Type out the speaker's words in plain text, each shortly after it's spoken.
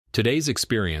Today's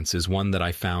experience is one that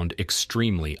I found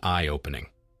extremely eye-opening.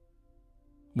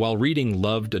 While reading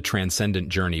Loved: A Transcendent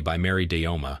Journey by Mary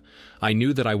Dioma, I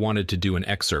knew that I wanted to do an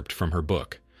excerpt from her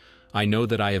book. I know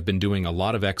that I have been doing a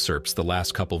lot of excerpts the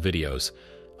last couple videos.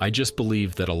 I just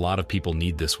believe that a lot of people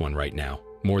need this one right now,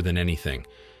 more than anything.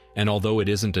 And although it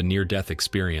isn't a near-death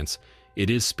experience, it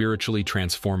is spiritually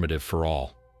transformative for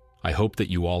all. I hope that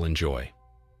you all enjoy.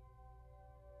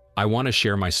 I want to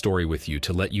share my story with you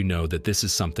to let you know that this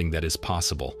is something that is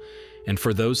possible. And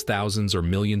for those thousands or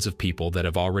millions of people that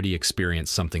have already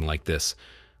experienced something like this,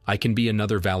 I can be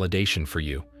another validation for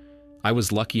you. I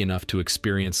was lucky enough to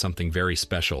experience something very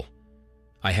special.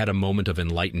 I had a moment of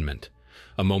enlightenment,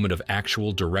 a moment of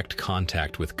actual direct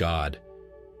contact with God.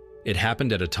 It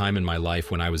happened at a time in my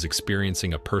life when I was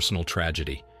experiencing a personal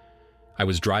tragedy. I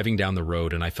was driving down the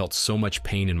road and I felt so much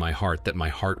pain in my heart that my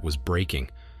heart was breaking.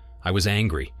 I was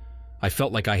angry. I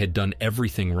felt like I had done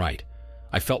everything right.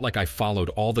 I felt like I followed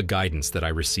all the guidance that I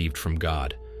received from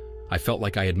God. I felt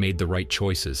like I had made the right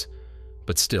choices,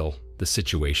 but still, the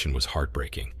situation was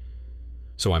heartbreaking.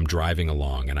 So I'm driving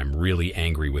along and I'm really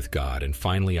angry with God, and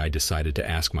finally I decided to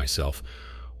ask myself,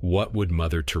 what would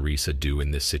Mother Teresa do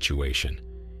in this situation?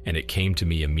 And it came to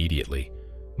me immediately,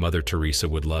 Mother Teresa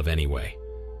would love anyway.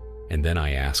 And then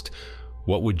I asked,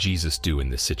 what would Jesus do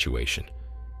in this situation?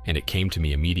 And it came to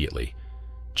me immediately,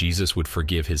 Jesus would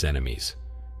forgive his enemies.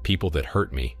 People that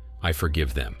hurt me, I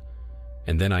forgive them.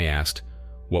 And then I asked,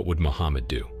 what would Muhammad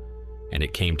do? And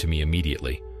it came to me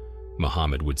immediately,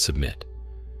 Muhammad would submit.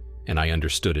 And I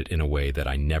understood it in a way that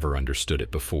I never understood it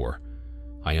before.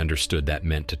 I understood that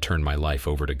meant to turn my life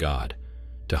over to God,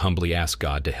 to humbly ask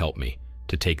God to help me,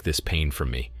 to take this pain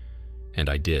from me. And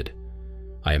I did.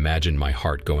 I imagined my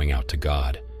heart going out to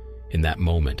God. In that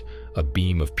moment, a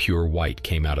beam of pure white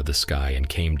came out of the sky and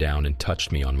came down and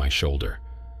touched me on my shoulder.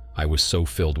 I was so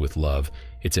filled with love,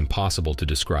 it's impossible to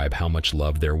describe how much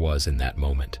love there was in that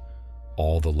moment.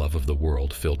 All the love of the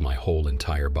world filled my whole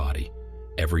entire body.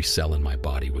 Every cell in my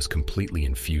body was completely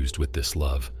infused with this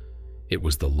love. It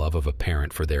was the love of a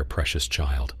parent for their precious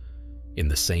child. In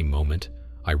the same moment,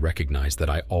 I recognized that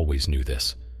I always knew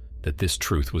this, that this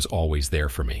truth was always there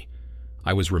for me.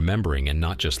 I was remembering and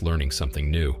not just learning something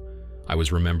new. I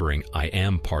was remembering I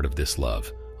am part of this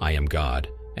love. I am God,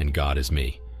 and God is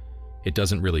me. It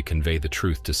doesn't really convey the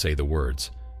truth to say the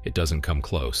words. It doesn't come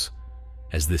close.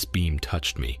 As this beam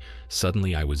touched me,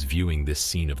 suddenly I was viewing this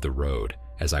scene of the road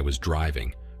as I was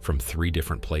driving from 3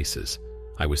 different places.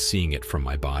 I was seeing it from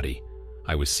my body.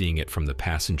 I was seeing it from the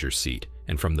passenger seat,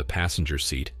 and from the passenger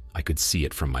seat, I could see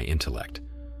it from my intellect.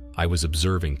 I was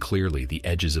observing clearly the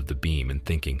edges of the beam and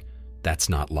thinking, that's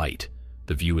not light.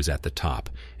 The view is at the top,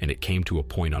 and it came to a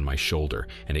point on my shoulder,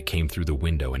 and it came through the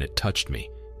window, and it touched me.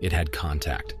 It had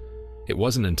contact. It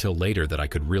wasn't until later that I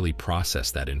could really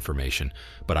process that information,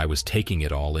 but I was taking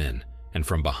it all in, and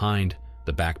from behind,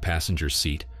 the back passenger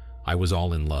seat, I was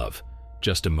all in love,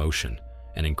 just emotion,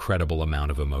 an incredible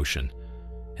amount of emotion.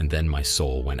 And then my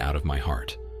soul went out of my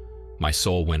heart. My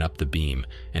soul went up the beam,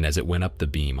 and as it went up the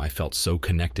beam, I felt so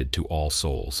connected to all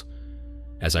souls.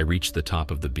 As I reached the top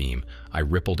of the beam, I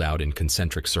rippled out in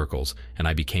concentric circles, and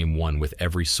I became one with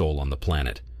every soul on the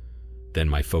planet. Then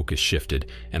my focus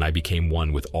shifted, and I became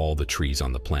one with all the trees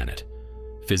on the planet.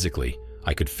 Physically,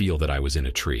 I could feel that I was in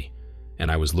a tree,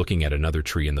 and I was looking at another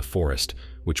tree in the forest,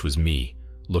 which was me,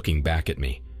 looking back at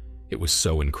me. It was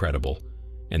so incredible.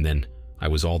 And then I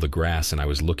was all the grass, and I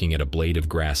was looking at a blade of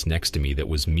grass next to me that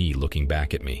was me looking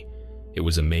back at me. It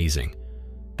was amazing.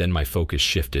 Then my focus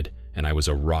shifted, and I was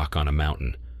a rock on a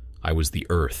mountain. I was the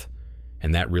earth.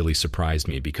 And that really surprised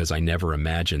me because I never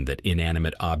imagined that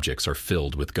inanimate objects are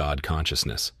filled with God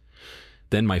consciousness.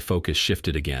 Then my focus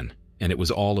shifted again, and it was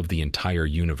all of the entire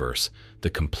universe, the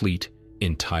complete,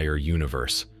 entire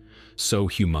universe. So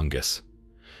humongous.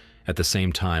 At the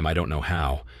same time, I don't know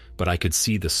how, but I could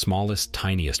see the smallest,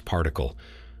 tiniest particle,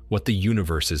 what the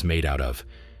universe is made out of.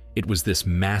 It was this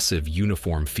massive,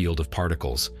 uniform field of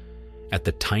particles. At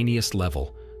the tiniest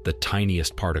level, the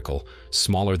tiniest particle,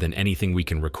 smaller than anything we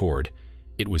can record,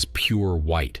 it was pure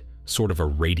white, sort of a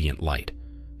radiant light.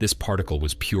 This particle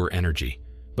was pure energy.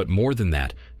 But more than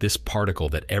that, this particle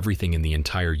that everything in the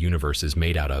entire universe is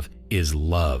made out of is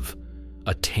love.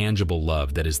 A tangible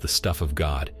love that is the stuff of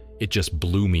God. It just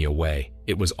blew me away.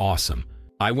 It was awesome.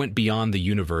 I went beyond the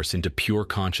universe into pure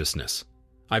consciousness.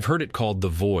 I've heard it called the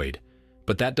void,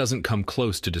 but that doesn't come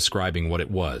close to describing what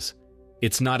it was.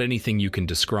 It's not anything you can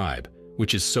describe,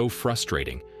 which is so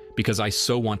frustrating because I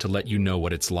so want to let you know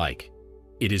what it's like.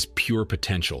 It is pure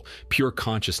potential, pure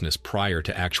consciousness prior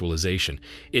to actualization.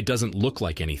 It doesn't look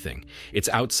like anything. It's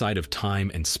outside of time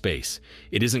and space.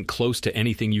 It isn't close to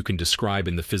anything you can describe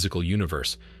in the physical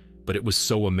universe. But it was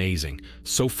so amazing,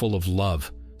 so full of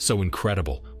love, so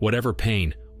incredible. Whatever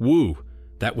pain, woo,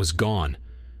 that was gone.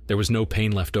 There was no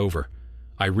pain left over.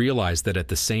 I realized that at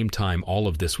the same time all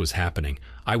of this was happening,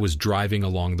 I was driving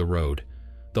along the road.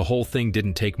 The whole thing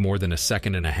didn't take more than a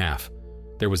second and a half.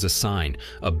 There was a sign,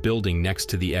 a building next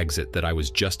to the exit that I was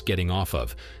just getting off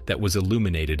of, that was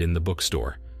illuminated in the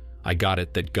bookstore. I got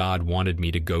it that God wanted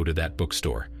me to go to that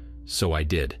bookstore. So I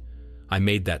did. I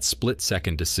made that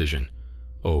split-second decision.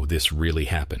 Oh, this really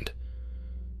happened.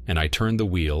 And I turned the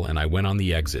wheel and I went on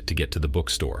the exit to get to the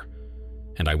bookstore.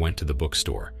 And I went to the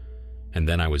bookstore. And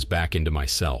then I was back into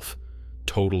myself,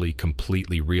 totally,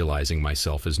 completely realizing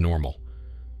myself as normal.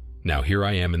 Now here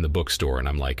I am in the bookstore and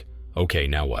I'm like, okay,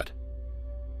 now what?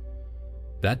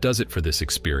 That does it for this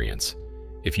experience.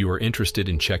 If you are interested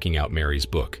in checking out Mary's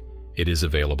book, it is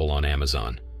available on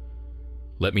Amazon.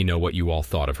 Let me know what you all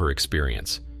thought of her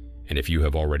experience. And if you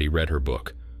have already read her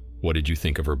book, what did you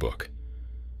think of her book?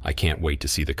 I can't wait to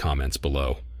see the comments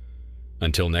below.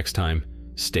 Until next time,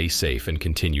 stay safe and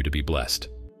continue to be blessed.